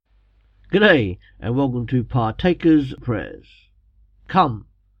G'day, and welcome to Partakers' Prayers. Come,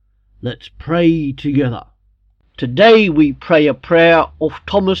 let's pray together. Today we pray a prayer of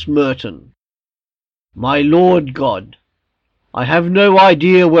Thomas Merton. My Lord God, I have no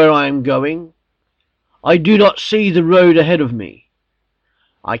idea where I am going. I do not see the road ahead of me.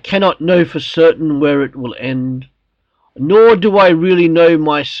 I cannot know for certain where it will end, nor do I really know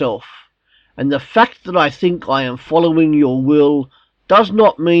myself, and the fact that I think I am following your will does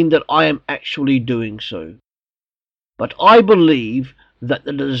not mean that I am actually doing so. But I believe that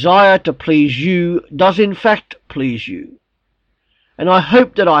the desire to please you does in fact please you, and I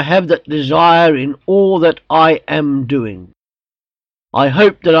hope that I have that desire in all that I am doing. I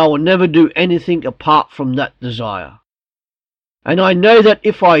hope that I will never do anything apart from that desire, and I know that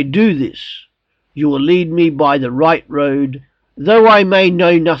if I do this, you will lead me by the right road, though I may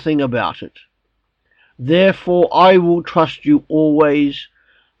know nothing about it. Therefore I will trust you always,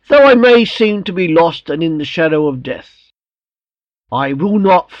 though I may seem to be lost and in the shadow of death. I will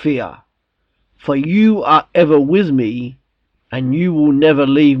not fear, for you are ever with me, and you will never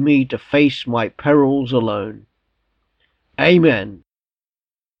leave me to face my perils alone. Amen.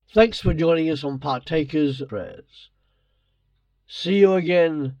 Thanks for joining us on Partakers' Prayers. See you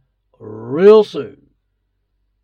again real soon.